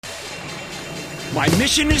My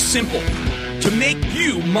mission is simple, to make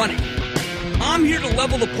you money. I'm here to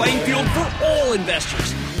level the playing field for all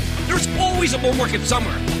investors. There's always a bull market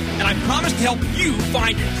somewhere, and I promise to help you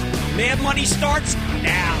find it. Mad Money starts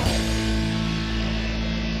now.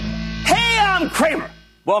 Hey, I'm Cramer.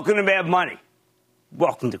 Welcome to Mad Money.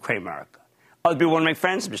 Welcome to Cramerica. Other people want to make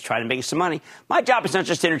friends. I'm just trying to make you some money. My job is not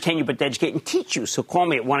just to entertain you, but to educate and teach you. So call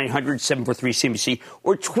me at 1-800-743-CNBC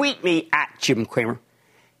or tweet me at Jim Cramer.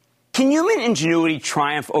 Can human ingenuity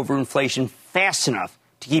triumph over inflation fast enough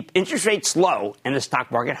to keep interest rates low and the stock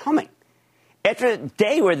market humming? After a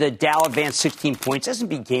day where the Dow advanced 16 points,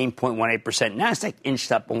 S&P gained 0.18%, NASDAQ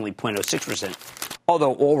inched up only 0.06%,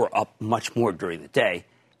 although all were up much more during the day.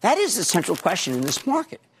 That is the central question in this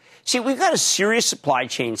market. See, we've got a serious supply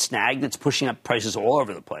chain snag that's pushing up prices all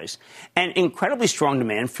over the place, and incredibly strong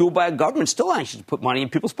demand fueled by a government still anxious to put money in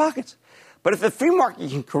people's pockets. But if the free market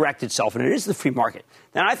can correct itself, and it is the free market,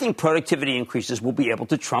 then I think productivity increases will be able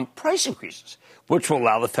to trump price increases, which will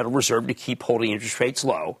allow the Federal Reserve to keep holding interest rates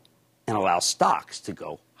low and allow stocks to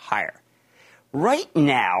go higher. Right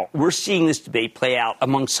now, we're seeing this debate play out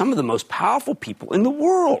among some of the most powerful people in the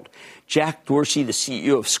world. Jack Dorsey, the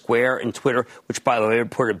CEO of Square and Twitter, which, by the way,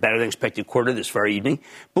 reported a better-than-expected quarter this very evening,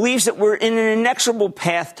 believes that we're in an inexorable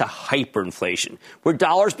path to hyperinflation, where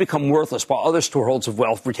dollars become worthless while other storeholders of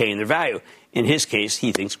wealth retain their value. In his case,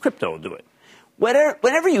 he thinks crypto will do it.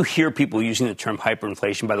 Whenever you hear people using the term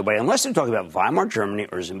hyperinflation, by the way, unless they're talking about Weimar Germany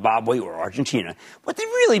or Zimbabwe or Argentina, what they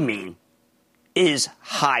really mean is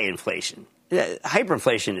high inflation.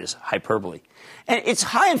 Hyperinflation is hyperbole. And it's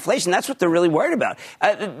high inflation. That's what they're really worried about.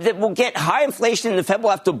 That we'll get high inflation and the Fed will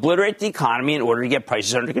have to obliterate the economy in order to get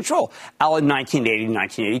prices under control, a la 1980 and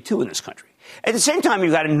 1982 in this country. At the same time,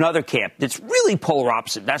 you've got another camp that's really polar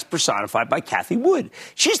opposite. That's personified by Cathie Wood.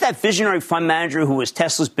 She's that visionary fund manager who was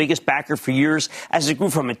Tesla's biggest backer for years as it grew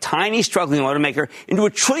from a tiny, struggling automaker into a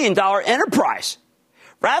 $1 trillion enterprise.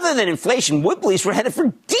 Rather than inflation, Wood believes we're headed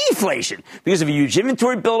for deflation because of a huge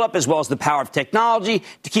inventory buildup as well as the power of technology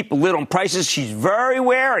to keep a lid on prices. She's very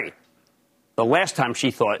wary. The last time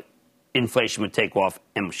she thought inflation would take off,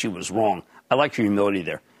 and she was wrong. I like your humility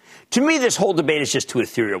there. To me, this whole debate is just too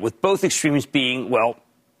ethereal, with both extremes being, well,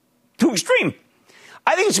 too extreme.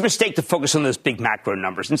 I think it's a mistake to focus on those big macro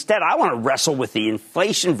numbers. Instead, I want to wrestle with the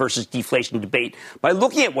inflation versus deflation debate by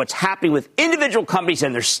looking at what's happening with individual companies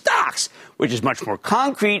and their stocks, which is much more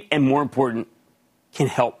concrete and, more important, can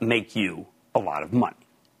help make you a lot of money.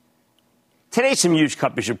 Today, some huge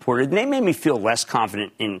companies reported, and they made me feel less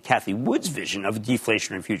confident in Cathie Wood's vision of a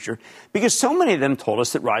deflationary future because so many of them told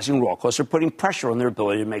us that rising raw costs are putting pressure on their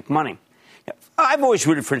ability to make money. I've always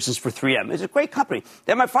rooted, for instance, for 3M. It's a great company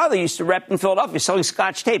that my father used to rep in Philadelphia, selling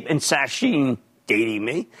Scotch tape and sashimi, dating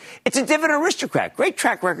me. It's a dividend aristocrat, great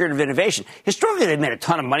track record of innovation. Historically, they've made a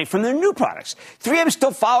ton of money from their new products. 3M is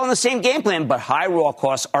still following the same game plan, but high raw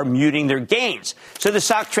costs are muting their gains. So the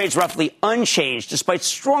stock trades roughly unchanged, despite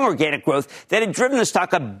strong organic growth that had driven the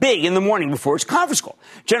stock up big in the morning before its conference call.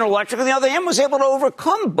 General Electric, on the other hand, was able to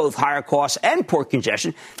overcome both higher costs and port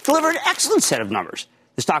congestion, delivered an excellent set of numbers.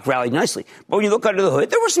 The stock rallied nicely. But when you look under the hood,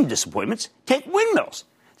 there were some disappointments. Take windmills.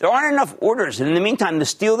 There aren't enough orders. And in the meantime, the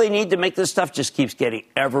steel they need to make this stuff just keeps getting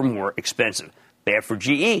ever more expensive. Bad for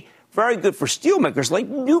GE. Very good for steelmakers like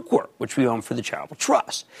Nucor, which we own for the charitable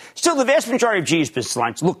trust. Still, the vast majority of GE's business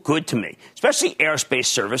lines look good to me, especially aerospace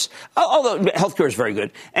service, although healthcare is very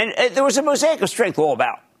good. And there was a mosaic of strength all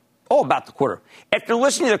about the quarter. After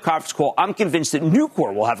listening to the conference call, I'm convinced that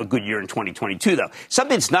Nucor will have a good year in 2022, though.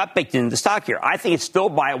 Something that's not baked into the stock here. I think it's still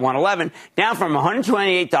buy at $111, down from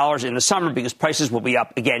 $128 in the summer because prices will be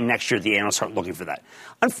up again next year. The analysts aren't looking for that.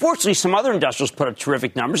 Unfortunately, some other industrials put up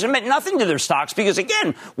terrific numbers and meant nothing to their stocks because,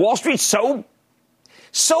 again, Wall Street's so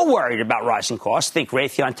worried about rising costs. Think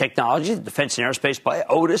Raytheon Technology, the defense and aerospace play,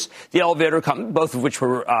 Otis, the elevator company, both of which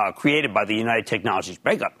were created by the United Technologies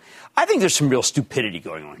breakup. I think there's some real stupidity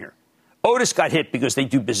going on here. Otis got hit because they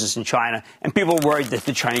do business in China, and people are worried that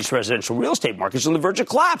the Chinese residential real estate market is on the verge of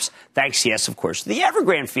collapse, thanks, yes, of course, to the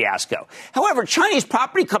Evergrande fiasco. However, Chinese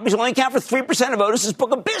property companies only account for 3% of Otis's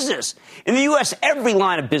book of business. In the U.S., every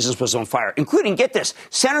line of business was on fire, including, get this,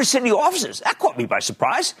 Center City offices. That caught me by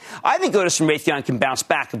surprise. I think Otis and Raytheon can bounce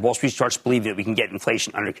back if Wall Street starts believing that we can get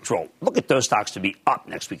inflation under control. Look at those stocks to be up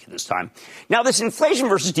next week at this time. Now, this inflation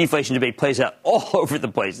versus deflation debate plays out all over the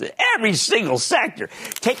place, in every single sector.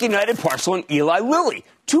 Take United Parcel and Eli Lilly,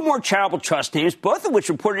 two more charitable trust names, both of which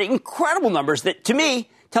reported incredible numbers that, to me,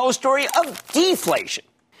 tell a story of deflation.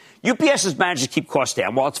 UPS has managed to keep costs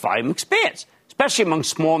down while its volume expands. especially among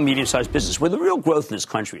small and medium-sized businesses, where the real growth in this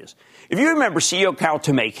country is. If you remember, CEO Carol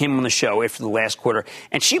Tomei came on the show after the last quarter,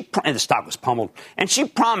 and the stock was pummeled, and she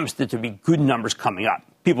promised that there'd be good numbers coming up.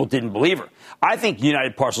 People didn't believe her. I think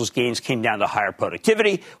United Parcels gains came down to higher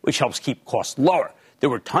productivity, which helps keep costs lower. There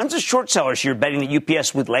were tons of short sellers here betting that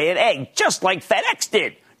UPS would lay an egg, just like FedEx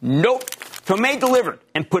did. Nope. Tomei delivered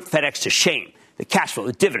and put FedEx to shame. The cash flow,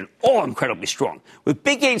 the dividend, all incredibly strong. With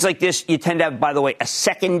big gains like this, you tend to have, by the way, a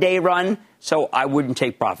second-day run, so I wouldn't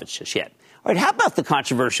take profits just yet. All right, how about the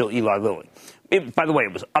controversial Eli Lilly? By the way,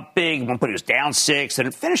 it was up big. At one point, it was down 6, and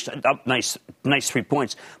it finished up nice 3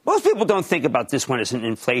 points. Most people don't think about this one as an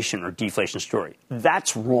inflation or deflation story.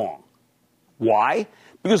 That's wrong. Why?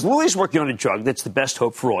 Because Lilly's working on a drug that's the best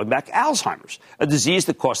hope for rolling back Alzheimer's, a disease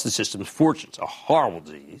that costs the system fortunes, a horrible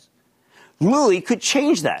disease. Lilly could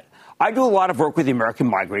change that. I do a lot of work with the American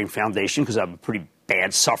Migraine Foundation because I'm a pretty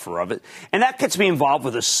bad sufferer of it, and that gets me involved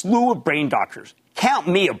with a slew of brain doctors. Count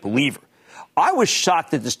me a believer. I was shocked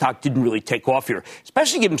that the stock didn't really take off here,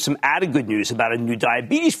 especially given some added good news about a new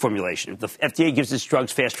diabetes formulation. If the FDA gives its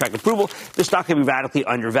drugs fast-track approval, the stock can be radically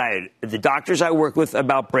undervalued. The doctors I work with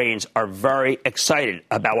about brains are very excited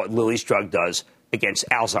about what Lilly's drug does against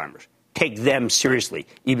Alzheimer's. Take them seriously,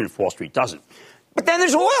 even if Wall Street doesn't. But then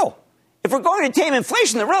there's oil. If we're going to tame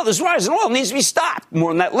inflation, this rise in oil needs to be stopped.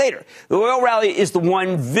 More on that later. The oil rally is the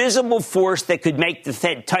one visible force that could make the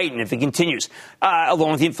Fed tighten if it continues,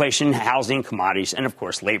 along with the inflation, housing, commodities, and, of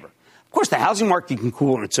course, labor. Of course, the housing market can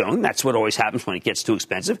cool on its own. That's what always happens when it gets too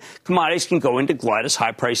expensive. Commodities can go into glut as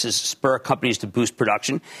high prices spur companies to boost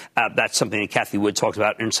production. That's something that Kathy Wood talks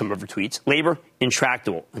about in some of her tweets. Labor,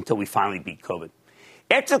 intractable until we finally beat COVID.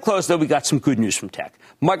 After the close, though, we got some good news from tech.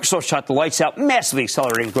 Microsoft shot the lights out, massively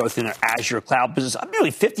accelerating growth in their Azure cloud business, up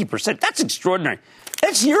nearly 50%. That's extraordinary.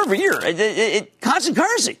 That's year over year. Constant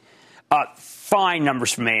currency. Fine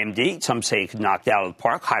numbers from AMD. Some say it could knock out of the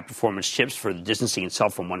park. High-performance chips for the distancing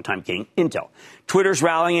itself from one-time gain. Intel. Twitter's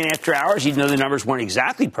rallying in after hours, even though the numbers weren't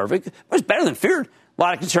exactly perfect. It was better than feared. A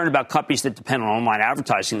lot of concern about companies that depend on online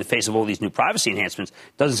advertising in the face of all these new privacy enhancements.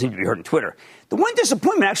 Doesn't seem to be hurting Twitter. The one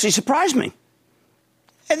disappointment actually surprised me.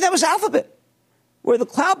 And that was Alphabet, where the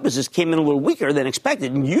cloud business came in a little weaker than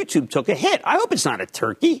expected, and YouTube took a hit. I hope it's not a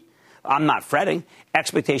turkey. I'm not fretting.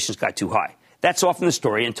 Expectations got too high. That's often the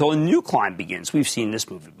story until a new climb begins. We've seen this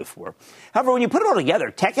movie before. However, when you put it all together,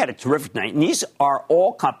 tech had a terrific night, and these are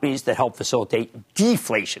all companies that help facilitate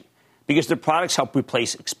deflation because their products help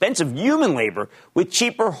replace expensive human labor with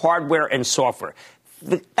cheaper hardware and software.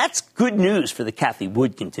 That's good news for the Kathy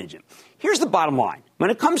Wood contingent. Here's the bottom line. When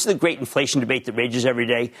it comes to the great inflation debate that rages every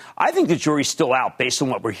day, I think the jury's still out based on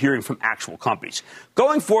what we're hearing from actual companies.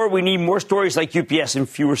 Going forward, we need more stories like UPS and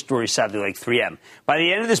fewer stories, sadly, like 3M. By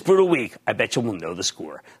the end of this brutal week, I bet you we'll know the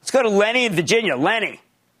score. Let's go to Lenny in Virginia. Lenny.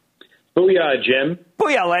 Booyah, Jim.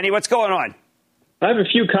 Booyah, Lenny. What's going on? I have a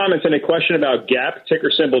few comments and a question about Gap,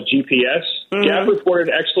 ticker symbol GPS. Gap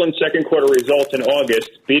reported excellent second quarter results in August,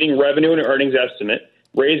 beating revenue and earnings estimate,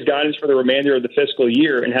 raised guidance for the remainder of the fiscal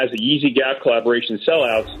year, and has the Yeezy Gap collaboration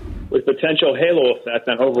sellouts with potential halo effect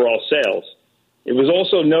on overall sales. It was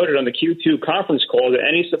also noted on the Q2 conference call that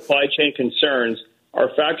any supply chain concerns are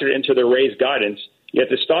factored into the raised guidance, yet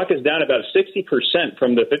the stock is down about 60%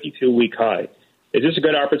 from the 52-week high. Is this a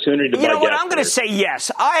good opportunity to buy Gap? You know what? I'm going to say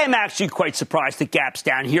yes. I am actually quite surprised that Gap's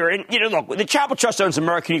down here. And, look, the Chapel Trust owns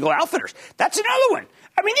American Eagle Outfitters. That's another one.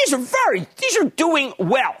 I mean, these are doing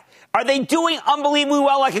well. Are they doing unbelievably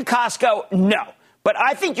well like a Costco? No. But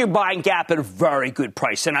I think you're buying Gap at a very good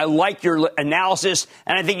price. And I like your analysis.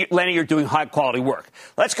 And I think, Lenny, you're doing high-quality work.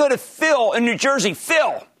 Let's go to Phil in New Jersey.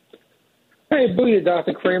 Phil. Hey, booyah,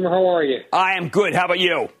 Dr. Cramer. How are you? I am good. How about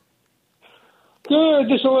you? Good.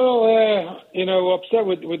 Just a little, upset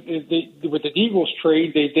with the Eagles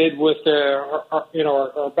trade they did with,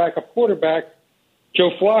 our backup quarterback,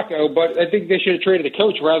 Joe Flacco. But I think they should have traded the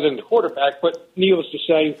coach rather than the quarterback. But needless to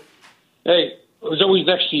say, hey, it was always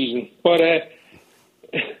next season. But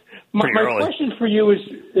my question for you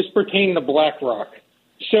is pertaining to BlackRock.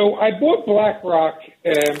 So I bought BlackRock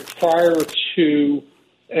prior to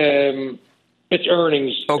its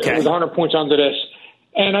earnings. Okay. It was 100 points under this.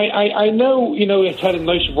 And I know, it's had a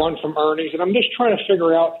nice run from earnings, and I'm just trying to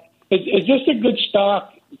figure out, is this a good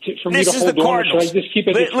stock for me to hold on? Should I just keep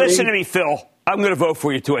it? Listen to me, Phil. I'm going to vote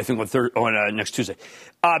for you, too, I think, on next Tuesday.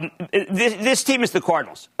 This team is the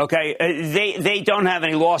Cardinals, okay? They don't have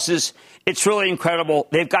any losses. It's really incredible.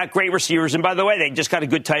 They've got great receivers. And, by the way, they just got a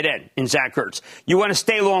good tight end in Zach Ertz. You want to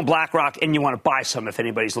stay low on BlackRock, and you want to buy some if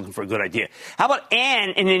anybody's looking for a good idea. How about Ann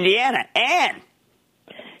in Indiana? Ann.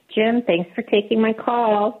 Jim, thanks for taking my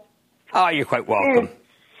call. Oh, you're quite welcome.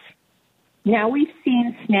 Now we've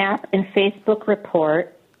seen Snap and Facebook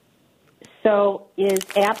report. So is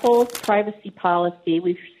Apple's privacy policy,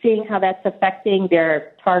 we're seeing how that's affecting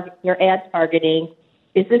their ad targeting.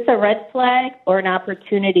 Is this a red flag or an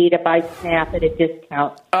opportunity to buy Snap at a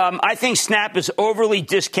discount? I think Snap is overly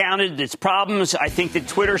discounted. Its problems. I think that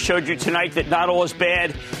Twitter showed you tonight that not all is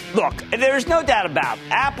bad. Look, there's no doubt about it.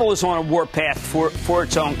 Apple is on a warpath for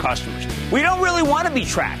its own customers. We don't really want to be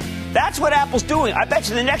tracked. That's what Apple's doing. I bet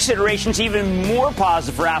you the next iteration is even more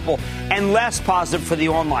positive for Apple and less positive for the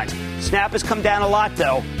online. Snap has come down a lot,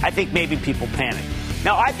 though. I think maybe people panic.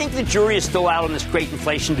 Now, I think the jury is still out on this great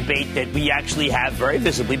inflation debate that we actually have very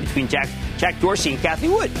visibly between Jack Dorsey and Cathie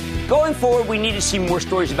Wood. Going forward, we need to see more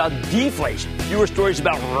stories about deflation, fewer stories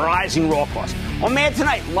about rising raw costs. On Mad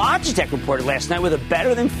Tonight, Logitech reported last night with a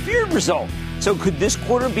better than feared result. So could this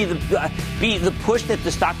quarter be the push that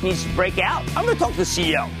the stock needs to break out? I'm going to talk to the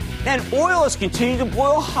CEO. And oil is continuing to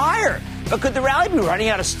boil higher. But could the rally be running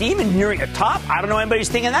out of steam and nearing a top? I don't know anybody's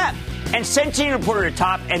thinking that. And Centene reported a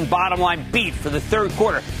top and bottom line beat for the third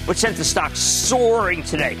quarter, which sent the stock soaring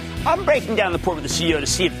today. I'm breaking down the report with the CEO to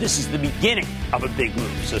see if this is the beginning of a big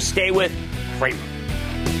move. So stay with Cramer.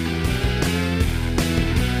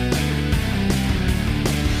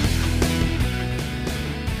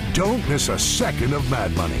 Don't miss a second of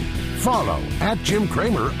Mad Money. Follow @Jim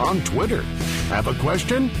Cramer on Twitter. Have a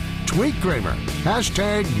question? Tweet Cramer.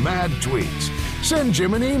 #MadTweets. Send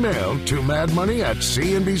Jim an email to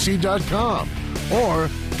madmoney@cnbc.com or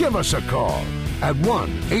give us a call at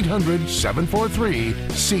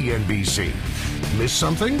 1-800-743-CNBC. Miss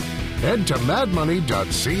something? Head to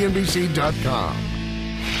madmoney.cnbc.com.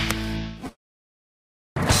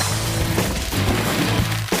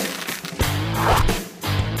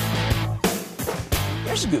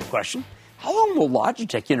 Here's a good question. How long will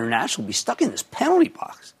Logitech International be stuck in this penalty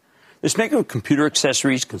box? This maker of computer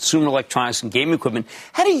accessories, consumer electronics, and gaming equipment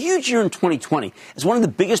had a huge year in 2020 as one of the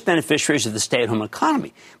biggest beneficiaries of the stay-at-home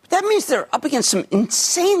economy. But that means they're up against some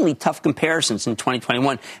insanely tough comparisons in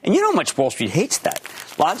 2021. And you know how much Wall Street hates that.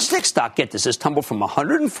 Logitech stock, get this, has tumbled from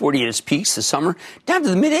 140 at its peaks this summer down to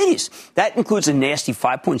the mid-80s. That includes a nasty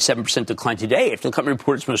 5.7% decline today after the company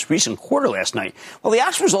reported its most recent quarter last night. Well, the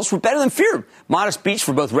actual results were better than feared. Modest beats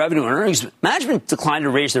for both revenue and earnings. Management declined to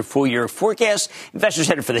raise their full-year forecast. Investors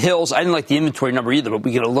headed for the hills. I didn't like the inventory number either, but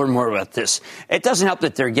we got to learn more about this. It doesn't help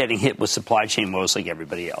that they're getting hit with supply chain woes like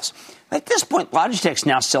everybody else. At this point, Logitech's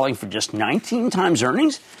now selling for just 19 times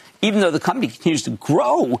earnings, even though the company continues to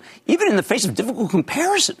grow, even in the face of difficult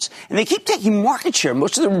comparisons. And they keep taking market share in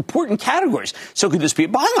most of their important categories. So could this be a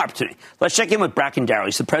buying opportunity? Let's check in with Bracken Darrell.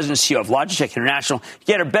 He's the president and CEO of Logitech International to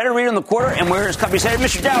get a better read on the quarter and where his company's headed.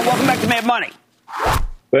 Mr. Darrell, welcome back to Mad Money.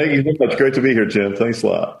 Thank you so much. Great to be here, Jim. Thanks a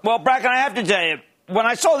lot. Well, Bracken, I have to tell you, when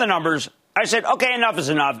I saw the numbers, I said, okay, enough is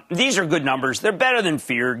enough. These are good numbers. They're better than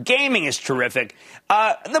feared. Gaming is terrific.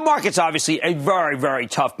 The market's obviously a very, very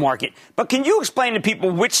tough market. But can you explain to people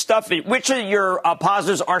which of your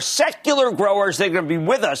positives are secular growers that are going to be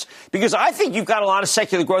with us? Because I think you've got a lot of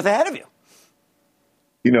secular growth ahead of you.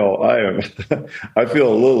 You know, I feel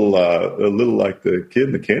a little like the kid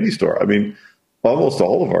in the candy store. I mean, almost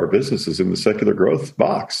all of our business is in the secular growth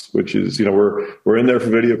box, which is, you know, we're in there for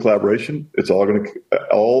video collaboration. It's all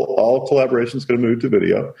collaboration is going to move to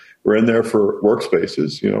video. We're in there for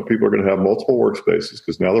workspaces. You know, people are going to have multiple workspaces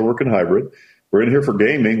because now they're working hybrid. We're in here for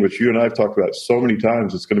gaming, which you and I have talked about so many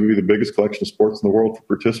times. It's going to be the biggest collection of sports in the world for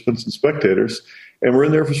participants and spectators. And we're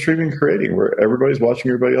in there for streaming and creating, where everybody's watching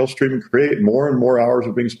everybody else stream and create. More and more hours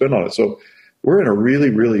are being spent on it. So we're in a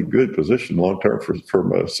really, really good position long-term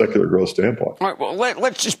from a secular growth standpoint. All right, well,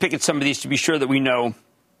 let's just pick at some of these to be sure that we know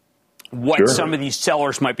what some of these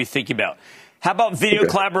sellers might be thinking about. How about video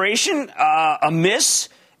collaboration? A miss,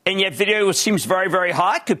 and yet video seems very, very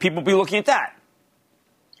hot. Could people be looking at that?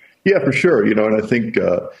 Yeah, for sure. You know, and I think,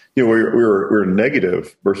 we were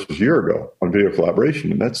negative versus a year ago on video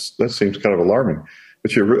collaboration, and that seems kind of alarming.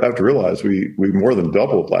 But you have to realize we more than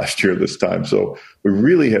doubled last year this time. So we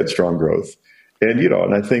really had strong growth. And, you know,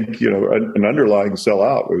 and I think, you know, an underlying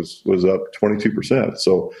sellout was up 22%.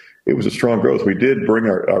 So it was a strong growth. We did bring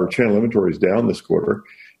our channel inventories down this quarter.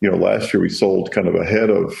 You know, last year we sold kind of ahead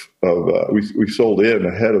of we sold in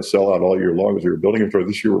ahead of sellout all year long as we were building inventory.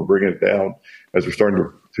 This year we're bringing it down as we're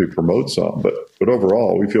starting to promote some. But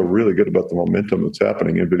overall, we feel really good about the momentum that's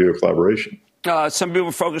happening in video collaboration. Some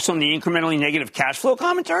people focus on the incrementally negative cash flow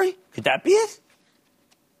commentary. Could that be it?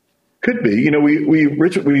 Could be. You know,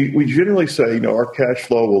 Richard, we generally say, you know, our cash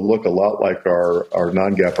flow will look a lot like our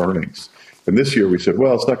non-GAAP earnings. And this year we said,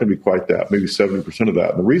 well, it's not going to be quite that, maybe 70% of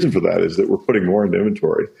that. And the reason for that is that we're putting more into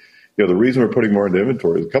inventory. the reason we're putting more into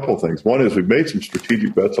inventory is a couple of things. One is we've made some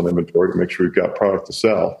strategic bets on inventory to make sure we've got product to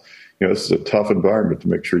sell. This is a tough environment to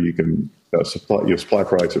make sure you can supply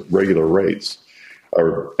products at regular rates.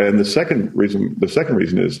 And the second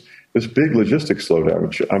reason is this big logistics slowdown,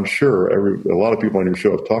 which I'm sure a lot of people on your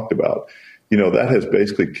show have talked about. That has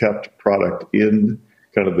basically kept product in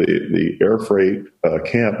kind of the air freight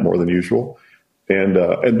camp more than usual. And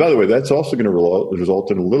by the way, that's also going to result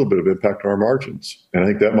in a little bit of impact on our margins. And I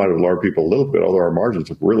think that might have alarmed people a little bit, although our margins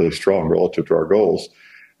are really strong relative to our goals.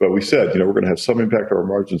 But we said, we're going to have some impact on our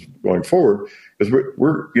margins going forward because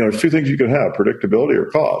there's two things you can have, predictability or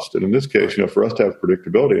cost. And in this case, for us to have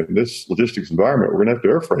predictability in this logistics environment, we're going to have to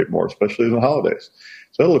air freight more, especially in the holidays.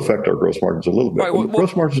 So that'll affect our gross margins a little bit. Right,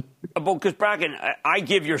 gross margins. Because Bracken, I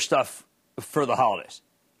give your stuff for the holidays.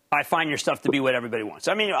 I find your stuff to be what everybody wants.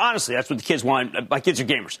 I mean, honestly, that's what the kids want. My kids are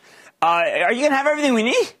gamers. Are you going to have everything we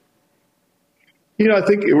need? I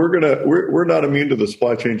think we're not immune to the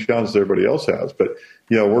supply chain challenges everybody else has, but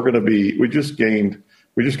we're going to be. We just gained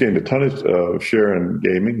a ton of share in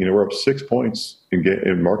gaming. We're up 6 points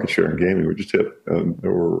in market share in gaming. We just hit.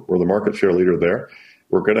 We're the market share leader there.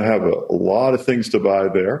 We're going to have a lot of things to buy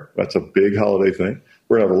there. That's a big holiday thing.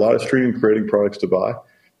 We're going to have a lot of streaming creating products to buy,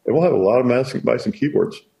 and we'll have a lot of mice and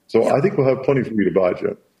keyboards. So I think we'll have plenty for you to buy,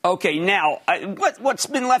 Jim. Okay, now what's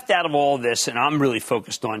been left out of all of this, and I'm really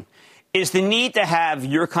focused on, is the need to have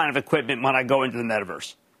your kind of equipment when I go into the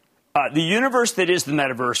metaverse. The universe that is the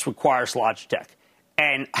metaverse requires Logitech.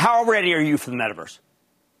 And how ready are you for the metaverse?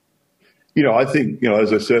 I think,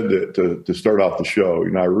 as I said to start off the show,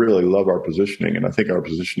 I really love our positioning. And I think our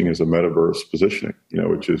positioning is a metaverse positioning,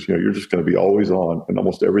 which is, you're just going to be always on in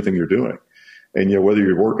almost everything you're doing. And, whether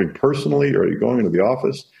you're working personally or you're going into the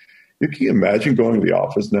office, you can imagine going to the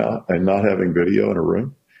office now and not having video in a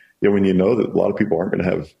room. When you know that a lot of people aren't going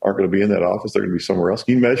to be in that office, they're going to be somewhere else.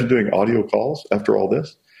 Can you imagine doing audio calls after all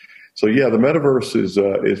this? So the metaverse is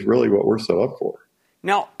really what we're set up for.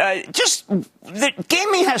 Now, the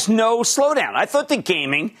gaming has no slowdown. I thought that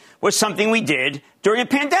gaming was something we did during a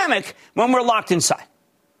pandemic when we're locked inside.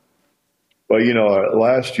 Well,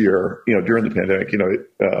 last year, during the pandemic,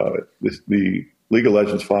 the League of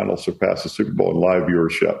Legends final surpassed the Super Bowl in live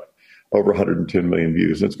viewership, over 110 million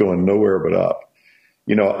views. It's going nowhere but up.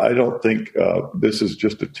 I don't think this is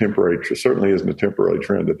just a temporary, certainly isn't a temporary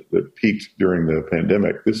trend that peaked during the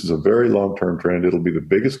pandemic. This is a very long-term trend. It'll be the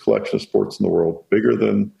biggest collection of sports in the world, bigger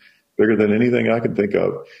than anything I can think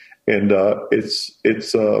of. And we're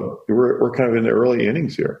kind of in the early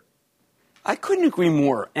innings here. I couldn't agree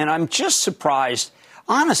more. And I'm just surprised.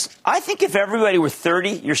 Honest, I think if everybody were 30,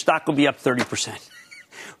 your stock would be up 30%.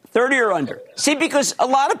 30 or under. See, because a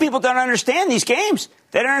lot of people don't understand these games.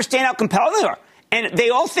 They don't understand how compelling they are. And they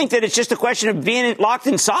all think that it's just a question of being locked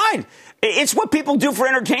inside. It's what people do for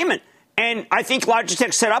entertainment. And I think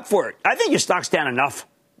Logitech's set up for it. I think your stock's down enough.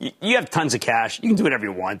 You have tons of cash. You can do whatever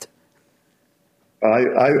you want.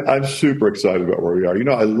 I'm super excited about where we are.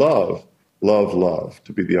 I love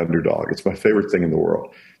to be the underdog. It's my favorite thing in the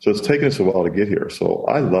world. So it's taken us a while to get here. So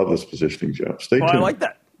I love this positioning, Jim. Stay tuned. I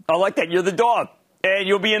like that. You're the dog. And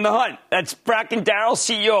you'll be in the hunt. That's Bracken Darrell,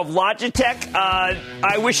 CEO of Logitech.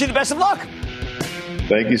 I wish you the best of luck.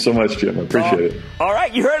 Thank you so much, Jim. I appreciate it. All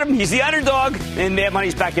right, you heard him. He's the underdog. And Mad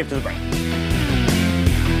Money's back after the break.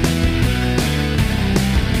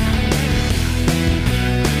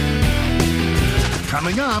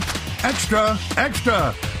 Coming up, extra,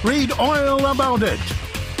 extra. Read all about it.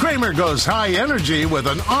 Cramer goes high energy with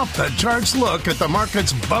an off-the-charts look at the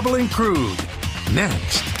market's bubbling crude.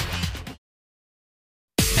 Next.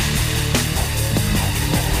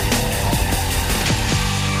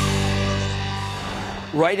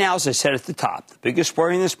 Right now, as I said at the top, the biggest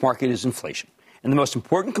worry in this market is inflation. And the most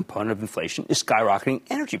important component of inflation is skyrocketing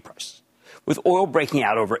energy prices, with oil breaking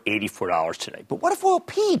out over $84 today. But what if oil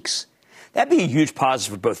peaks? That'd be a huge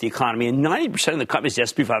positive for both the economy and 90% of the companies in the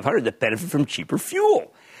S&P 500 that benefit from cheaper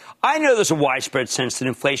fuel. I know there's a widespread sense that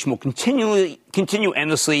inflation will continue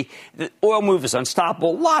endlessly. The oil move is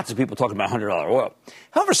unstoppable. Lots of people talking about $100 oil.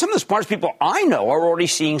 However, some of the smartest people I know are already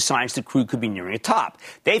seeing signs that crude could be nearing a top.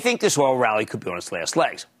 They think this oil rally could be on its last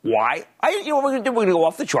legs. Why? What we're going to do, we're going to go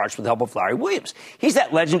off the charts with the help of Larry Williams. He's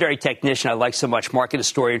that legendary technician I like so much, market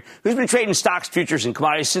historian, who's been trading stocks, futures, and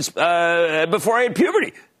commodities since before I had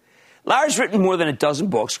puberty. Larry's written more than a dozen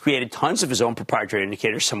books, created tons of his own proprietary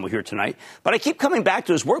indicators, some we'll hear tonight. But I keep coming back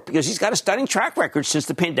to his work because he's got a stunning track record since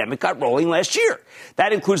the pandemic got rolling last year.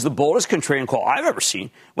 That includes the boldest contrarian call I've ever seen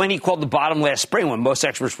when he called the bottom last spring when most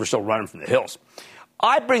experts were still running from the hills.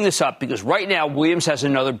 I bring this up because right now Williams has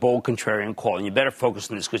another bold contrarian call, and you better focus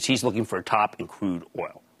on this because he's looking for a top in crude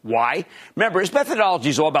oil. Why? Remember, his methodology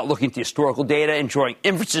is all about looking at the historical data and drawing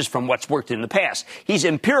inferences from what's worked in the past. He's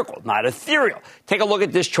empirical, not ethereal. Take a look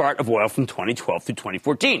at this chart of oil from 2012 through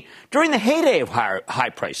 2014, during the heyday of high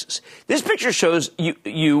prices. This picture shows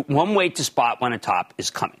you one way to spot when a top is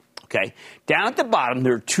coming. Okay? Down at the bottom,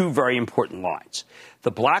 there are two very important lines.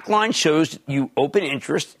 The black line shows you open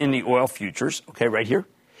interest in the oil futures, okay, right here.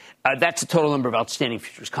 That's the total number of outstanding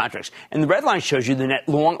futures contracts. And the red line shows you the net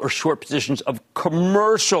long or short positions of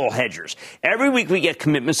commercial hedgers. Every week we get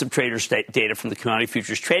commitments of traders data from the Commodity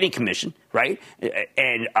Futures Trading Commission, right?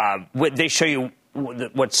 And they show you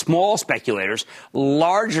what small speculators,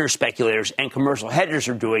 larger speculators, and commercial hedgers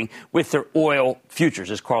are doing with their oil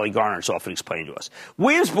futures, as Carly Garner has often explained to us.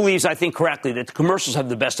 Williams believes, I think correctly, that the commercials have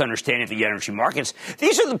the best understanding of the energy markets.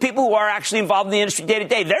 These are the people who are actually involved in the industry day to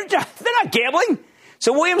day. They're not gambling.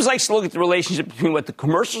 So Williams likes to look at the relationship between what the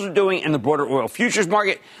commercials are doing and the broader oil futures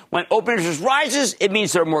market. When open interest rises, it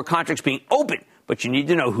means there are more contracts being open. But you need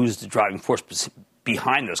to know who's the driving force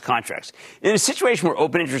behind those contracts. In a situation where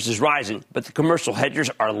open interest is rising, but the commercial hedgers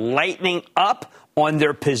are lightening up on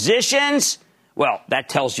their positions, well, that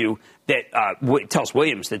tells you that it tells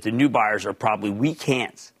Williams that the new buyers are probably weak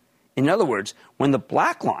hands. In other words, when the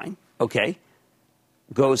black line, okay,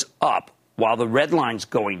 goes up while the red line's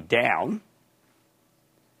going down,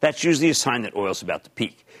 that's usually a sign that oil's about to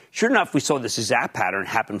peak. Sure enough, we saw this exact pattern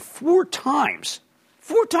happen four times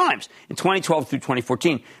in 2012 through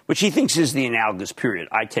 2014, which he thinks is the analogous period.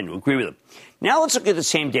 I tend to agree with him. Now let's look at the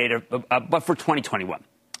same data, but for 2021.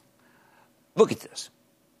 Look at this.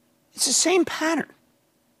 It's the same pattern,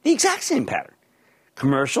 the exact same pattern.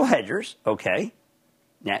 Commercial hedgers, okay,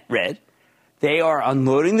 net red, they are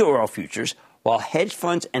unloading the oil futures while hedge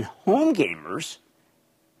funds and home gamers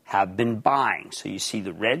have been buying. So you see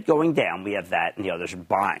the red going down. We have that, and the others are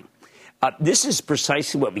buying. This is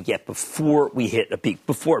precisely what we get before we hit a peak.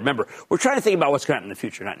 Before, remember, we're trying to think about what's going to happen in the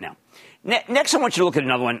future, not now. Next, I want you to look at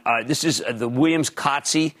another one. This is the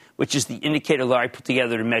Williams-Cotsey, which is the indicator Larry put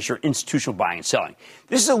together to measure institutional buying and selling.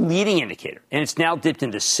 This is a leading indicator, and it's now dipped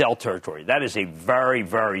into sell territory. That is a very,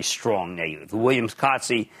 very strong negative. The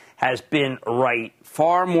Williams-Cotsey has been right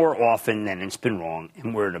far more often than it's been wrong,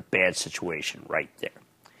 and we're in a bad situation right there.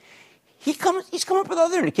 He's come up with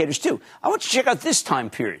other indicators, too. I want you to check out this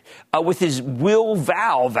time period with his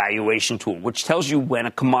Will-Val valuation tool, which tells you when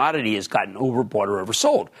a commodity has gotten overbought or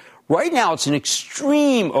oversold. Right now, it's an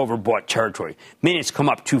extreme overbought territory, meaning it's come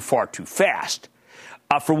up too far too fast.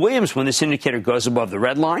 For Williams, when this indicator goes above the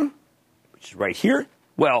red line, which is right here,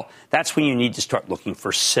 well, that's when you need to start looking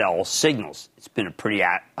for sell signals. It's been a pretty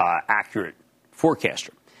accurate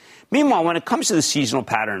forecaster. Meanwhile, when it comes to the seasonal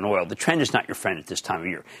pattern in oil, the trend is not your friend at this time of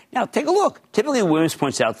year. Now, take a look. Typically, Williams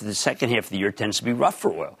points out that the second half of the year tends to be rough for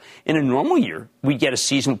oil. In a normal year, we get a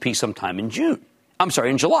seasonal peak sometime in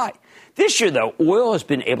July. This year, though, oil has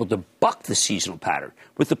been able to buck the seasonal pattern,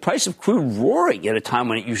 with the price of crude roaring at a time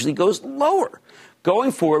when it usually goes lower.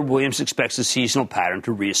 Going forward, Williams expects the seasonal pattern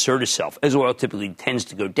to reassert itself, as oil typically tends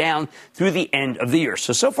to go down through the end of the year.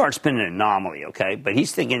 So far, it's been an anomaly, okay? But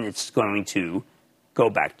he's thinking it's going to go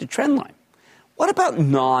back to trend line. What about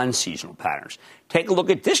non-seasonal patterns? Take a look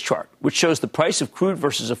at this chart, which shows the price of crude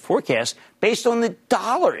versus a forecast based on the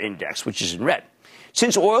dollar index, which is in red.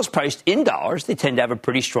 Since oil is priced in dollars, they tend to have a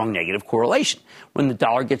pretty strong negative correlation. When the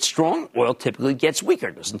dollar gets strong, oil typically gets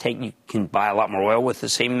weaker. You can buy a lot more oil with the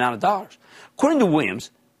same amount of dollars. According to Williams,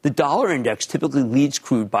 the dollar index typically leads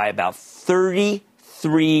crude by about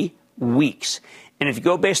 33 weeks. And if you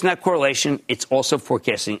go based on that correlation, it's also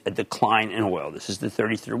forecasting a decline in oil. This is the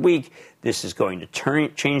 33rd week. This is going to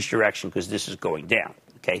change direction because this is going down.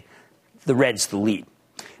 Okay, the red's the lead.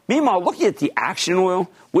 Meanwhile, looking at the action in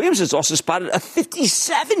oil, Williams has also spotted a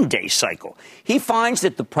 57-day cycle. He finds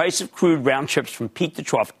that the price of crude round trips from peak to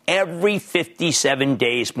trough every 57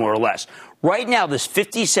 days, more or less. Right now, this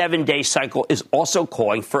 57-day cycle is also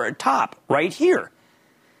calling for a top right here.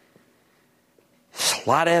 It's a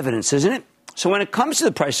lot of evidence, isn't it? So when it comes to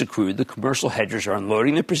the price of crude, the commercial hedgers are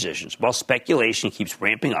unloading their positions while speculation keeps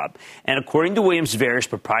ramping up. And according to Williams' various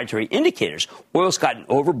proprietary indicators, oil's gotten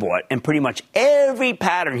overbought, and pretty much every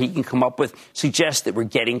pattern he can come up with suggests that we're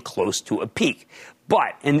getting close to a peak.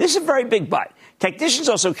 But, and this is a very big but, technicians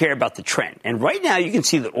also care about the trend. And right now you can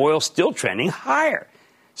see that oil's still trending higher.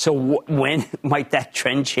 So when might that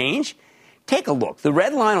trend change? Take a look. The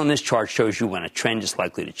red line on this chart shows you when a trend is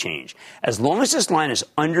likely to change. As long as this line is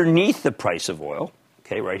underneath the price of oil,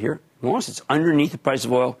 okay, right here, as long as it's underneath the price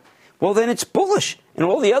of oil, well, then it's bullish, and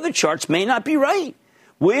all the other charts may not be right.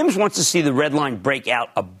 Williams wants to see the red line break out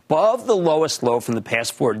above the lowest low from the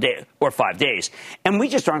past 4 days or 5 days, and we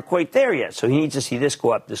just aren't quite there yet. So he needs to see this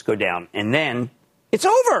go up, this go down, and then It's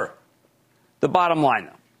over. The bottom line,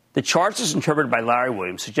 though, the charts as interpreted by Larry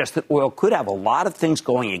Williams suggest that oil could have a lot of things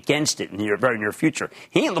going against it in the very near future.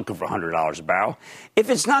 He ain't looking for $100 a barrel. If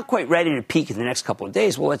it's not quite ready to peak in the next couple of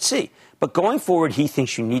days, well, let's see. But going forward, he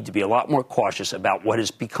thinks you need to be a lot more cautious about what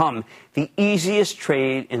has become the easiest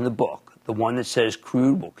trade in the book, the one that says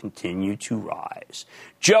crude will continue to rise.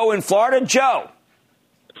 Joe in Florida. Joe.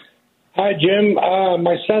 Hi, Jim.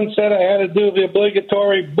 My son said I had to do the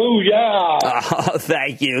obligatory booyah. Oh,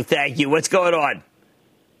 thank you. Thank you. What's going on?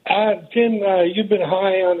 Jim, you've been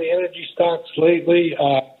high on the energy stocks lately,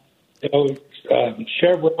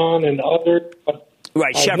 Chevron and others.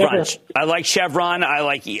 Right, Chevron. I like Chevron. I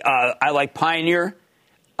like Pioneer.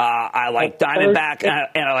 I like Diamondback,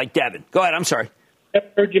 and I like Devon. Go ahead. I'm sorry. I've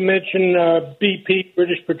heard you mention BP,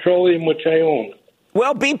 British Petroleum, which I own.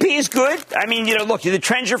 Well, BP is good. I mean, look, the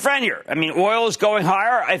trend's your friend here. I mean, oil is going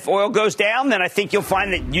higher. If oil goes down, then I think you'll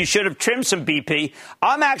find that you should have trimmed some BP.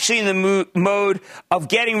 I'm actually in the mode of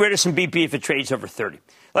getting rid of some BP if it trades over 30.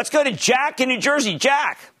 Let's go to Jack in New Jersey.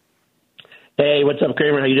 Jack. Hey, what's up,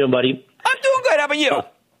 Cramer? How you doing, buddy? I'm doing good. How about you?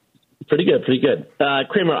 Pretty good.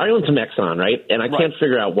 Cramer, I own some Exxon, right? And I can't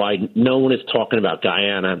figure out why no one is talking about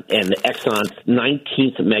Guyana and Exxon's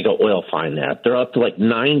 19th mega oil find there. They're up to like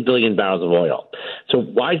 9 billion barrels of oil. So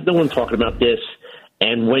why is no one talking about this?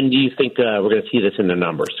 And when do you think we're going to see this in the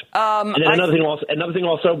numbers? And then another thing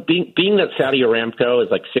also, being that Saudi Aramco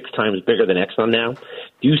is like 6 times bigger than Exxon now,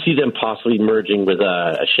 do you see them possibly merging with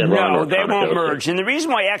a Chevron? No, they won't merge. And the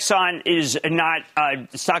reason why Exxon is not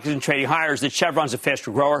the stock isn't trading higher is that Chevron's a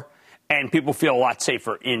faster grower. And people feel a lot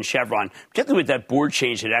safer in Chevron, particularly with that board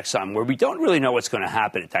change at Exxon, where we don't really know what's going to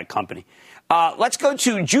happen at that company. Let's go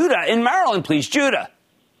to Judah in Maryland, please. Judah.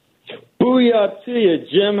 Booyah to you,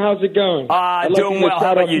 Jim. How's it going? Doing well.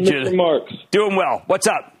 How about you, Judah? Marks. Doing well. What's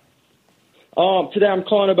up? Today I'm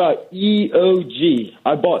calling about EOG.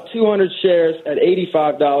 I bought 200 shares at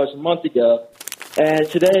 $85 a month ago, and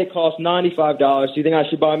today it costs $95. Do you think I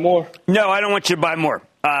should buy more? No, I don't want you to buy more.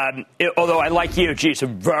 Although I like EOG, it's a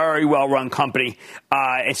very well-run company.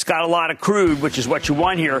 It's got a lot of crude, which is what you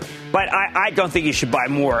want here. But I don't think you should buy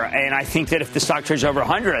more. And I think that if the stock trades over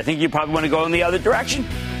 100, I think you probably want to go in the other direction.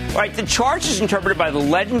 All right, the charts as interpreted by the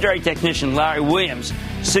legendary technician Larry Williams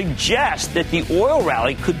suggest that the oil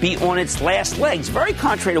rally could be on its last legs, very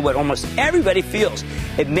contrary to what almost everybody feels.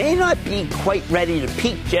 It may not be quite ready to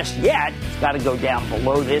peak just yet. It's got to go down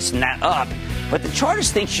below this and that up. But the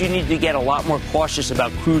chartist thinks you need to get a lot more cautious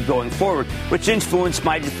about crude going forward, which influenced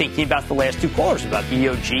my thinking about the last two callers, about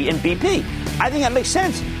EOG and BP. I think that makes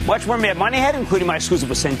sense. Much more Mad Money ahead, including my exclusive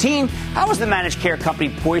with Centene. How is the managed care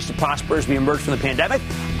company poised to prosper as we emerge from the pandemic?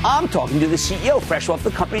 I'm talking to the CEO, fresh off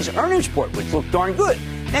the company's earnings report, which looked darn good.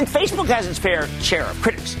 And Facebook has its fair share of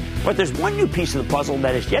critics. But there's one new piece of the puzzle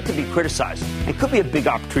that is yet to be criticized and could be a big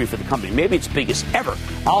opportunity for the company. Maybe its biggest ever.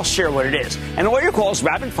 I'll share what it is. And all your calls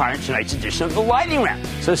rapid fire in tonight's edition of the Lightning Round.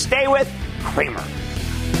 So stay with Cramer.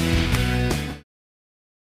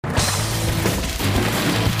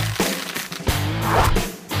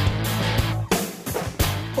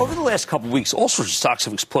 Over the last couple of weeks, all sorts of stocks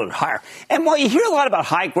have exploded higher. And while you hear a lot about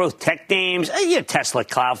high-growth tech names, Tesla,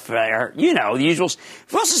 Cloudflare, the usuals,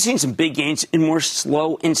 we've also seen some big gains in more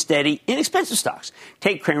slow and steady, inexpensive stocks.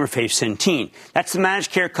 Take Cramer fave Centene. That's the managed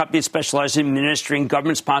care company that specializes in administering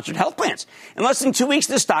government-sponsored health plans. In less than 2 weeks,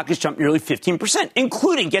 the stock has jumped nearly 15%,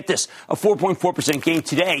 including, get this, a 4.4% gain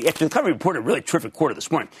today after the company reported a really terrific quarter this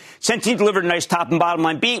morning. Centene delivered a nice top and bottom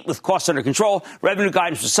line beat with costs under control. Revenue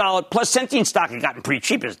guidance was solid. Plus, Centene stock had gotten pretty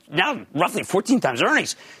cheap. It's now roughly 14 times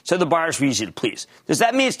earnings, so the buyers were easy to please. Does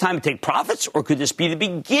that mean it's time to take profits, or could this be the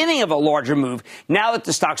beginning of a larger move now that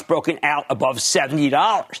the stock's broken out above $70?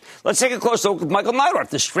 Let's take a close look with Michael Neidorff,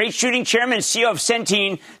 the straight-shooting chairman and CEO of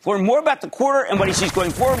Centene, to learn more about the quarter and what he sees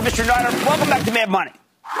going forward. Mr. Neidorff, welcome back to Mad Money.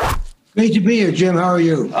 Great to be here, Jim. How are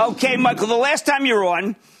you? Okay, Michael, the last time you were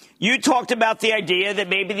on, you talked about the idea that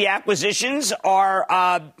maybe the acquisitions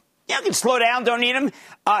are you can slow down, don't need them,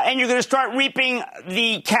 and you're going to start reaping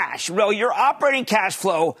the cash. Well, your operating cash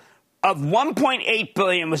flow of $1.8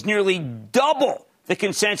 billion was nearly double the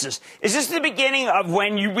consensus. Is this the beginning of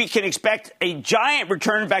when we can expect a giant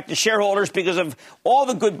return back to shareholders because of all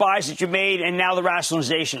the good buys that you made and now the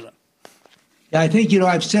rationalization of them? I think,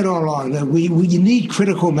 I've said all along that we need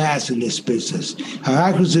critical mass in this business. Our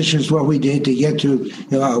acquisition is what we did to get to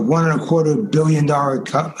 $1.25 billion,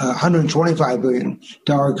 $125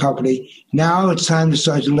 billion company. Now it's time to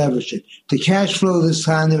start to leverage it. The cash flow this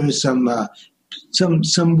time, there is some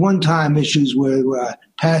some one-time issues where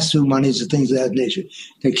pass-through monies and things of that nature.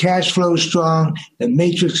 The cash flow is strong. The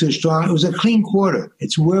matrix is strong. It was a clean quarter.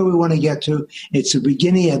 It's where we want to get to. It's the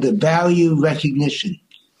beginning of the value recognition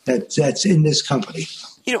that's in this company.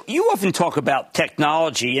 You know, you often talk about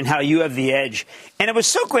technology and how you have the edge. And it was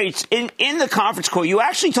so great. In the conference call, you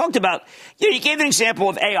actually talked about, you gave an example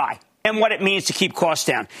of AI and what it means to keep costs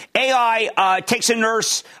down. AI takes a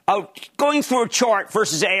nurse going through a chart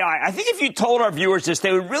versus AI. I think if you told our viewers this,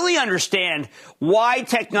 they would really understand why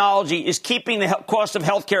technology is keeping the cost of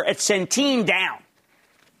healthcare at Centene down.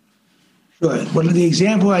 Sure. Well, the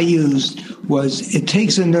example I used was it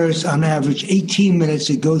takes a nurse on average 18 minutes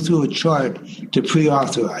to go through a chart to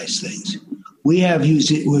pre-authorize things. We're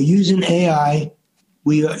using AI.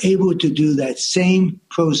 We are able to do that same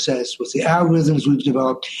process with the algorithms we've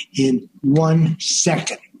developed in 1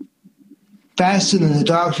 second. Faster than the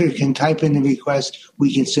doctor can type in the request,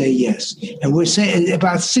 we can say yes. And we're saying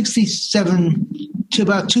about 67 to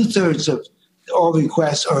about 2/3 of all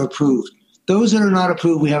requests are approved. Those that are not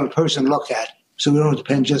approved, we have a person look at, so we don't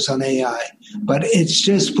depend just on AI. But it's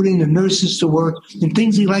just putting the nurses to work in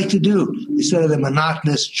things they like to do instead of the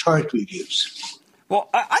monotonous chart reviews. Well,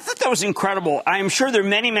 I thought that was incredible. I am sure there are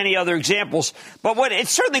many, many other examples. But what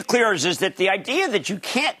it's certainly clear is that the idea that you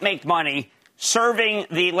can't make money serving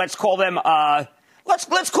the, let's call them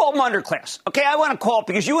underclass. Okay, I want to call it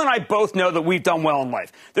because you and I both know that we've done well in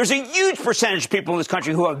life. There's a huge percentage of people in this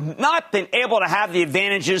country who have not been able to have the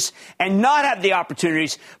advantages and not have the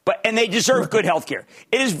opportunities, and they deserve good health care.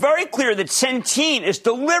 It is very clear that Centene is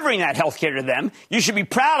delivering that health care to them. You should be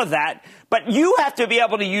proud of that. But you have to be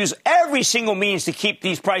able to use every single means to keep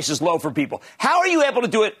these prices low for people. How are you able to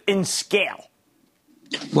do it in scale?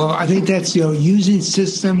 Well, I think that's, using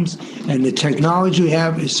systems and the technology we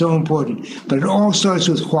have is so important. But it all starts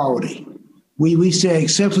with quality. We say,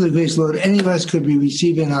 except for the grace Lord, any of us could be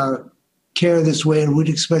receiving our care this way, and we'd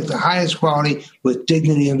expect the highest quality with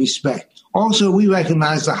dignity and respect. Also, we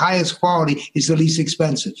recognize the highest quality is the least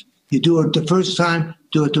expensive. You do it the first time,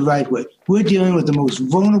 do it the right way. We're dealing with the most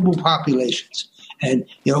vulnerable populations. And,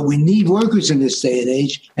 we need workers in this day and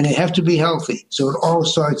age, and they have to be healthy. So it all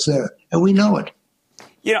starts there. And we know it.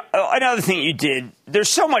 Another thing you did, there's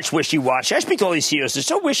so much wishy-washy. I speak to all these CEOs. They're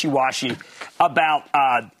so wishy-washy about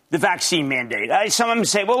the vaccine mandate. Some of them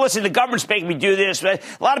say, well, listen, the government's making me do this. A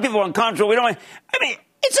lot of people are uncomfortable.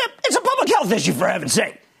 It's a public health issue, for heaven's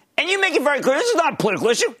sake. And you make it very clear, this is not a political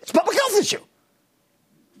issue. It's a public health issue.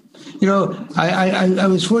 I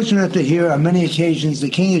was fortunate to hear on many occasions the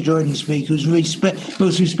King of Jordan speak, who's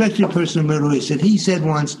most respected person in the Middle East. And he said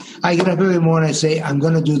once, I get up every morning and say, I'm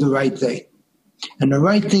going to do the right thing. And the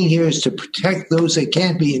right thing here is to protect those that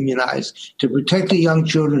can't be immunized, to protect the young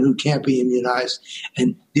children who can't be immunized.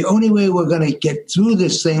 And the only way we're going to get through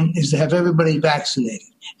this thing is to have everybody vaccinated.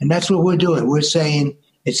 And that's what we're doing. We're saying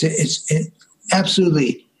it's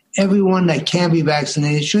absolutely everyone that can be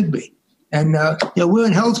vaccinated should be. And, we're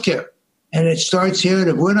in healthcare, and it starts here. And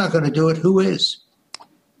if we're not going to do it, who is?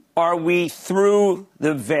 Are we through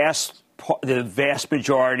the vast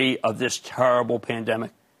majority of this terrible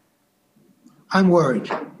pandemic? I'm worried.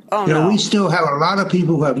 No. We still have a lot of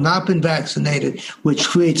people who have not been vaccinated, which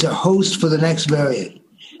creates a host for the next variant.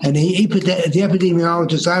 And the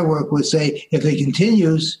epidemiologists I work with say if it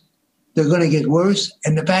continues, they're going to get worse,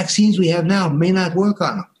 and the vaccines we have now may not work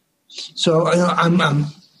on them. So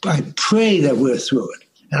I pray that we're through it,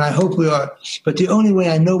 and I hope we are. But the only way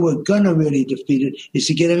I know we're going to really defeat it is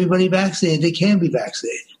to get everybody vaccinated. They can be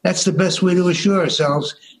vaccinated. That's the best way to assure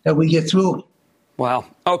ourselves that we get through it. Wow.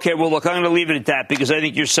 Okay, well, look, I'm going to leave it at that because I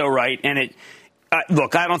think you're so right. And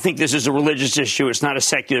look, I don't think this is a religious issue. It's not a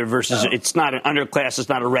secular versus it's not an underclass. It's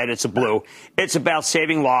not a red. It's a blue. It's about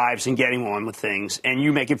saving lives and getting on with things. And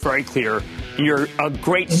you make it very clear. And you're a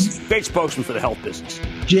great spokesman for the health business.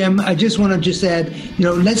 Jim, I just want to add,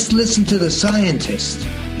 let's listen to the scientists.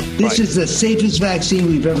 This is the safest vaccine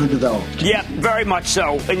we've ever developed. Yeah, very much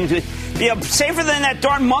so. And, safer than that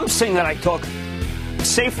darn mumps thing that I took.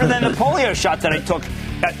 Safer than the polio shot that I took,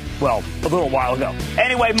 a little while ago.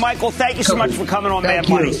 Anyway, Michael, thank you so much for coming on Mad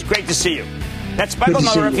Money. It's great to see you. That's Michael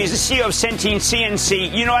Miller. He's the CEO of Centene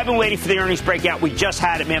CNC. I've been waiting for the earnings breakout. We just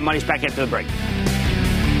had it. Mad Money's back after the break.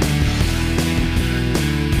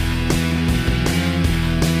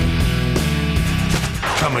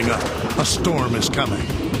 Coming up, a storm is coming.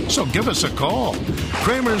 So give us a call.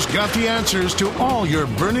 Cramer's got the answers to all your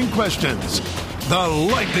burning questions. The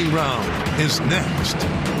lightning round is next.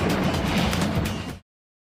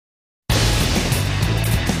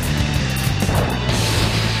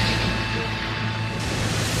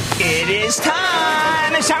 It is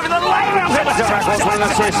time. It's time for the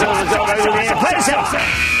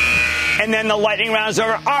And then the lightning round is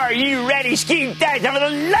over. Are you ready, Ski Daddy? Time for the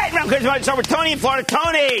lightning round. It's over. Tony in Florida.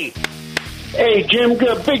 Tony. Hey, Jim,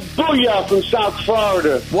 got a big booyah from South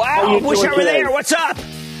Florida. Wow, wish I were there. What's up?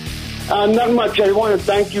 Not much. I want to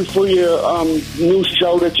thank you for your new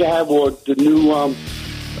show that you have, or the new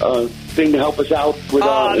thing to help us out with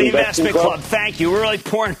the Investment Club. Thank you. We're really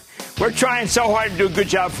pouring. We're trying so hard to do a good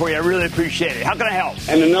job for you. I really appreciate it. How can I help?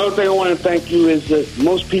 And another thing I want to thank you is that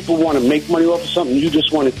most people want to make money off of something. You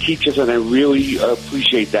just want to teach us, and I really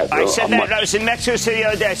appreciate that. I said that. I was in Mexico City the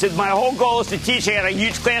other day. I said, my whole goal is to teach. I got a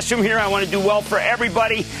huge classroom here. I want to do well for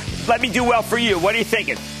everybody. Let me do well for you. What are you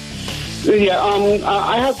thinking? Yeah,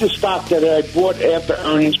 I have the stock that I bought after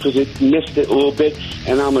earnings because it missed it a little bit,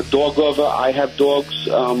 and I'm a dog lover. I have dogs.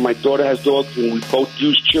 My daughter has dogs, and we both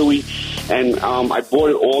use Chewy, and I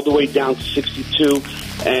bought it all the way down to 62,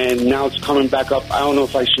 and now it's coming back up. I don't know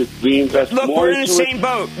if I should reinvest more into it. Look, we're in the same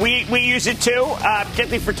boat. We use it, too,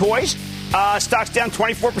 particularly for toys. Stock's down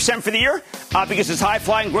 24% for the year because it's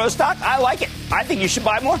high-flying growth stock. I like it. I think you should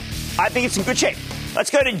buy more. I think it's in good shape. Let's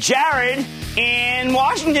go to Jared in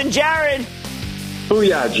Washington. Jared.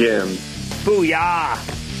 Booyah, Jim. Booyah.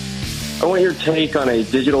 I want your take on a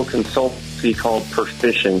digital consultancy called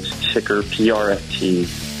Perficient, ticker PRFT.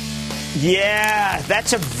 Yeah,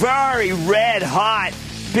 that's a very red-hot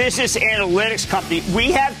business analytics company.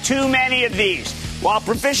 We have too many of these. While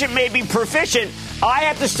Perficient may be proficient, I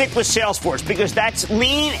have to stick with Salesforce because that's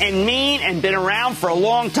lean and mean and been around for a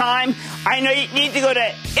long time. I know you need to go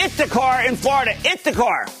to Ithacar in Florida.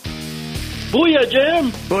 Ithacar. Booyah,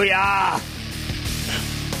 Jim. Booyah.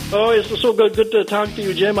 Oh, it's so good to talk to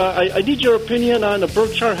you, Jim. I need your opinion on the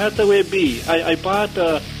Berkshire Hathaway B. I bought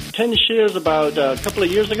 10 shares about a couple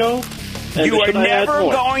of years ago. You are never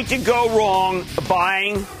going to go wrong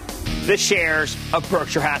buying the shares of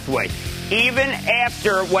Berkshire Hathaway, even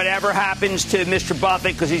after whatever happens to Mr.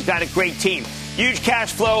 Buffett, because he's got a great team. Huge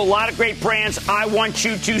cash flow, a lot of great brands. I want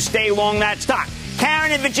you to stay long that stock.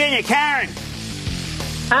 Karen in Virginia. Karen.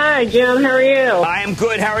 Hi, Jim. How are you? I am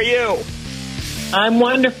good. How are you? I'm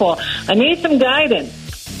wonderful. I need some guidance.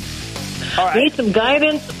 All right. Need some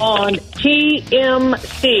guidance on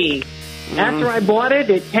TMC. After I bought it,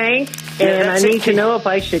 it tanked, and I need to know if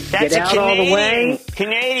I should get out all the way.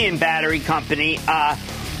 Canadian battery company.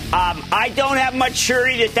 I don't have much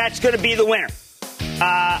surety that that's going to be the winner.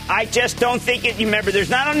 I just don't think it. Remember, there's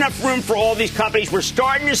not enough room for all these companies. We're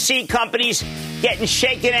starting to see companies getting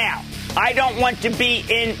shaken out. I don't want to be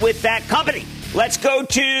in with that company. Let's go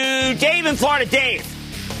to Dave in Florida. Dave.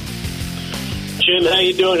 Jim, how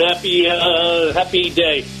you doing? Happy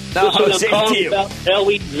day. I'm calling you about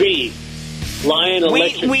LEV. Lion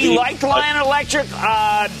Electric. We liked Lion Electric.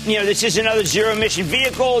 This is another zero-emission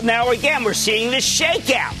vehicle. Now, again, we're seeing this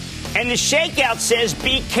shakeout. And the shakeout says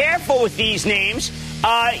be careful with these names. You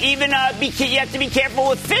have to be careful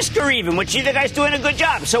with Fisker even, which you guys doing a good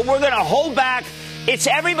job. So we're going to hold back. It's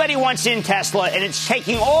everybody wants in Tesla, and it's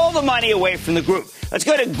taking all the money away from the group. Let's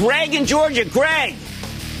go to Greg in Georgia. Greg.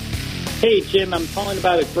 Hey, Jim, I'm calling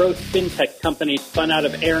about a growth fintech company spun out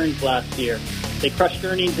of Aaron's last year. They crushed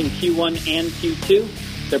earnings in Q1 and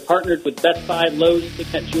Q2. They're partnered with Best Buy, Lowe's,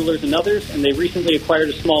 Signet Jewelers, and others, and they recently acquired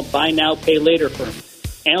a small buy now, pay later firm.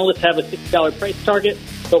 Analysts have a $6 price target,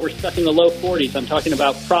 but we're stuck in the low 40s. I'm talking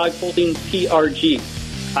about Prog Holdings, PRG.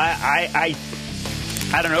 I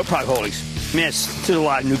don't know Prog Holdings. Miss, there's a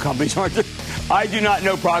lot of new companies, aren't there? I do not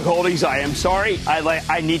know Prog Holdings. I am sorry.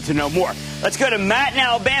 I need to know more. Let's go to Matt in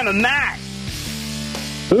Alabama. Matt.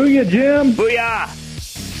 Booyah, Jim. Booyah.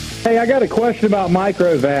 Hey, I got a question about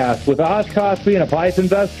Microvast. With Oshkosh being a pipe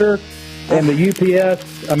investor and the UPS,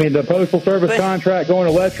 the Postal Service contract going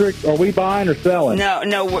electric, are we buying or selling?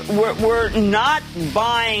 No, we're not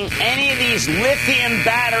buying any of these lithium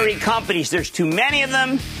battery companies. There's too many of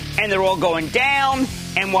them, and they're all going down.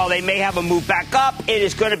 And while they may have a move back up, it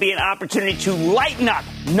is going to be an opportunity to lighten up,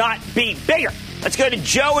 not be bigger. Let's go to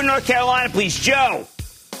Joe in North Carolina, please. Joe.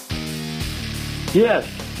 Yes.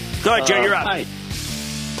 Go ahead, Joe. You're up. Hi.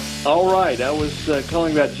 All right. I was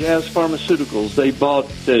calling about Jazz Pharmaceuticals. They bought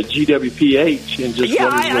GWPH and just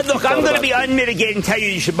look, I'm going to be unmitigated and tell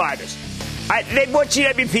you should buy this. They bought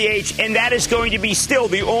GWPH, and that is going to be still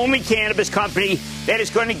the only cannabis company that is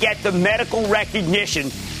going to get the medical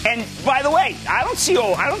recognition. And by the way, I don't see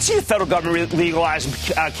the federal government legalizing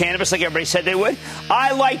cannabis like everybody said they would.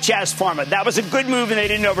 I like Jazz Pharma. That was a good move, and they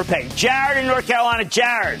didn't overpay. Jared in North Carolina.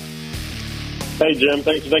 Jared. Hey, Jim.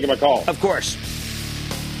 Thanks for taking my call. Of course.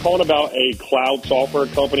 Calling about a cloud software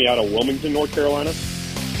company out of Wilmington, North Carolina.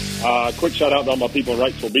 Quick shout out to all my people in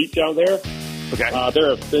Wrightsville Beach out there. Okay.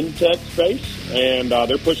 They're a fintech space, and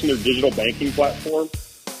they're pushing their digital banking platform.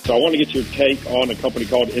 So I want to get your take on a company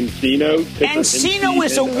called Encino. Encino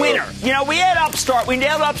is a winner. You know, we had Upstart. We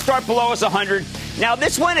nailed Upstart below us 100. Now,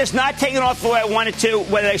 this one is not taking off the way I wanted to,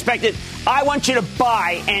 whether I expected. I want you to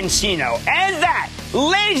buy Encino. And that,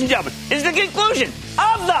 ladies and gentlemen, is the conclusion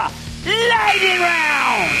of the Lightning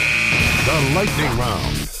Round. The Lightning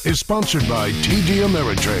Round is sponsored by TD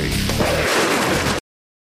Ameritrade.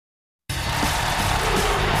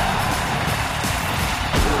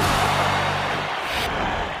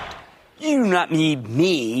 You do not need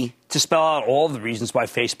me to spell out all the reasons why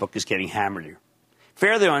Facebook is getting hammered here.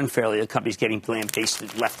 Fairly or unfairly, the company's getting blamed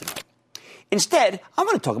basically left and right. Instead, I'm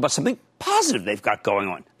going to talk about something positive they've got going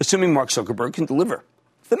on, assuming Mark Zuckerberg can deliver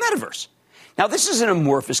the metaverse. Now, this is an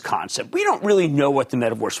amorphous concept. We don't really know what the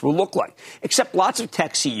metaverse will look like, except lots of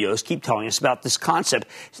tech CEOs keep telling us about this concept.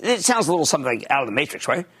 It sounds a little something like out of the Matrix,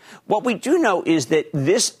 right? What we do know is that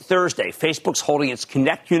this Thursday, Facebook's holding its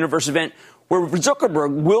Connect Universe event, where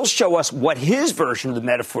Zuckerberg will show us what his version of the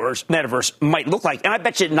metaverse might look like. And I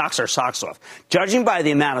bet you it knocks our socks off. Judging by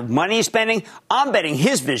the amount of money he's spending, I'm betting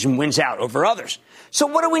his vision wins out over others. So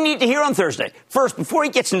what do we need to hear on Thursday? First, before he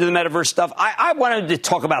gets into the metaverse stuff, I wanted to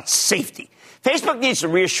talk about safety. Facebook needs to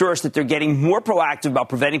reassure us that they're getting more proactive about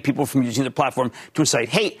preventing people from using their platform to incite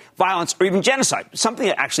hate, violence, or even genocide, something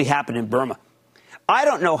that actually happened in Burma. I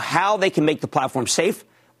don't know how they can make the platform safe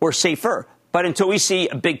or safer, but until we see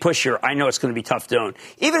a big push here, I know it's going to be tough to own.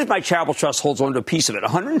 Even if my charitable trust holds on to a piece of it,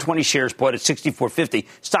 120 shares bought at $64.50,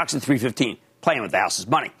 stocks at $315. Playing with the house's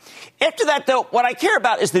money. After that, though, what I care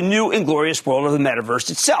about is the new and glorious world of the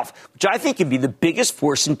metaverse itself, which I think could be the biggest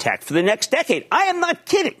force in tech for the next decade. I am not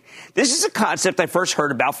kidding. This is a concept I first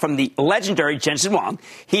heard about from the legendary Jensen Huang.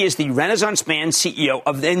 He is the Renaissance man CEO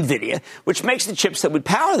of NVIDIA, which makes the chips that would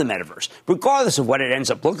power the metaverse, regardless of what it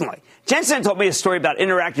ends up looking like. Jensen told me a story about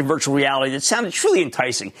interactive virtual reality that sounded truly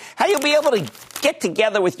enticing. How you'll be able to get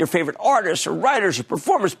together with your favorite artists or writers or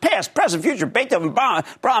performers, past, present, future, Beethoven,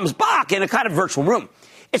 Brahms, Bach, in a kind of virtual room.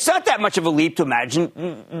 It's not that much of a leap to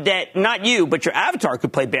imagine that not you, but your avatar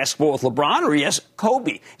could play basketball with LeBron or, yes,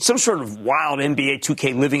 Kobe, some sort of wild NBA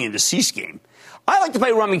 2K living in deceased game. I like to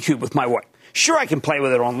play Rummy Cube with my wife. Sure, I can play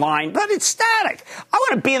with it online, but it's static. I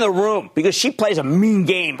want to be in the room because she plays a mean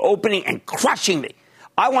game, opening and crushing me.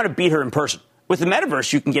 I want to beat her in person. With the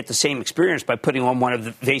metaverse, you can get the same experience by putting on one of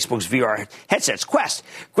the Facebook's VR headsets, Quest.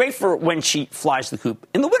 Great for when she flies the coop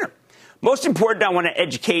in the winter. Most important, I want to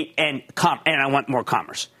educate and I want more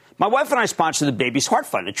commerce. My wife and I sponsor the Baby's Heart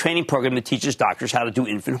Fund, a training program that teaches doctors how to do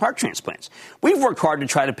infant heart transplants. We've worked hard to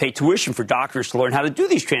try to pay tuition for doctors to learn how to do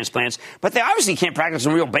these transplants, but they obviously can't practice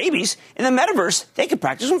on real babies. In the metaverse, they can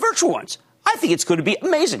practice on virtual ones. I think it's going to be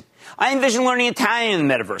amazing. I envision learning Italian in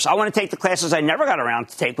the metaverse. I want to take the classes I never got around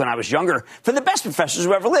to take when I was younger from the best professors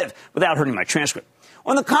who ever lived without hurting my transcript.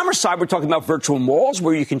 On the commerce side, we're talking about virtual malls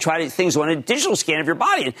where you can try things on a digital scan of your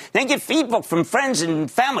body and then get feedback from friends and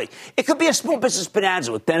family. It could be a small business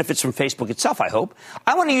bonanza with benefits from Facebook itself, I hope.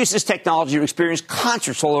 I want to use this technology to experience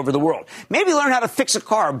concerts all over the world. Maybe learn how to fix a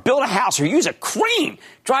car, build a house, or use a crane,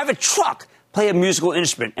 drive a truck, play a musical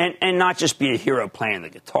instrument, and not just be a hero playing the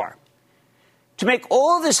guitar. To make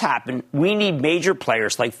all of this happen, we need major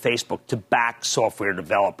players like Facebook to back software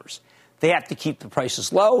developers. They have to keep the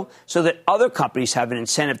prices low so that other companies have an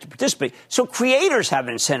incentive to participate, so creators have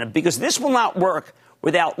an incentive, because this will not work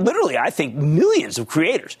without literally, I think, millions of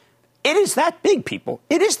creators. It is that big, people.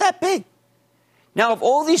 It is that big. Now, of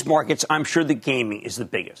all these markets, I'm sure that gaming is the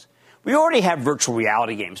biggest. We already have virtual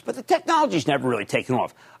reality games, but the technology's never really taken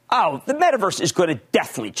off. Oh, the metaverse is going to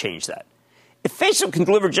definitely change that. If Facebook can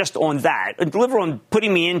deliver just on that, and deliver on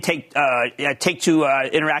putting me in Take-Two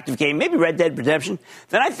interactive game, maybe Red Dead Redemption,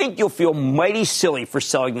 then I think you'll feel mighty silly for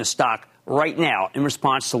selling the stock right now in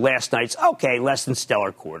response to last night's, less than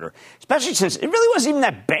stellar quarter, especially since it really wasn't even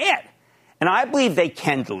that bad. And I believe they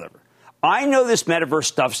can deliver. I know this metaverse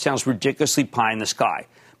stuff sounds ridiculously pie in the sky,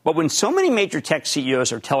 but when so many major tech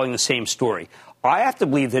CEOs are telling the same story, I have to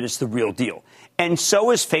believe that it's the real deal. And so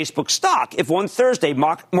is Facebook stock. If on Thursday,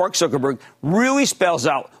 Mark Zuckerberg really spells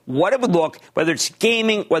out what it would look, whether it's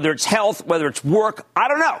gaming, whether it's health, whether it's work, I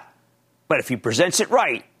don't know. But if he presents it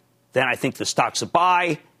right, then I think the stock's a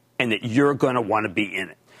buy and that you're going to want to be in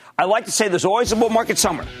it. I like to say there's always a bull market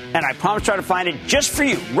somewhere, and I promise to try to find it just for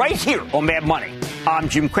you right here on Mad Money. I'm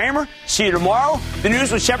Jim Cramer. See you tomorrow. The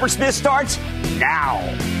news with Shepard Smith starts now.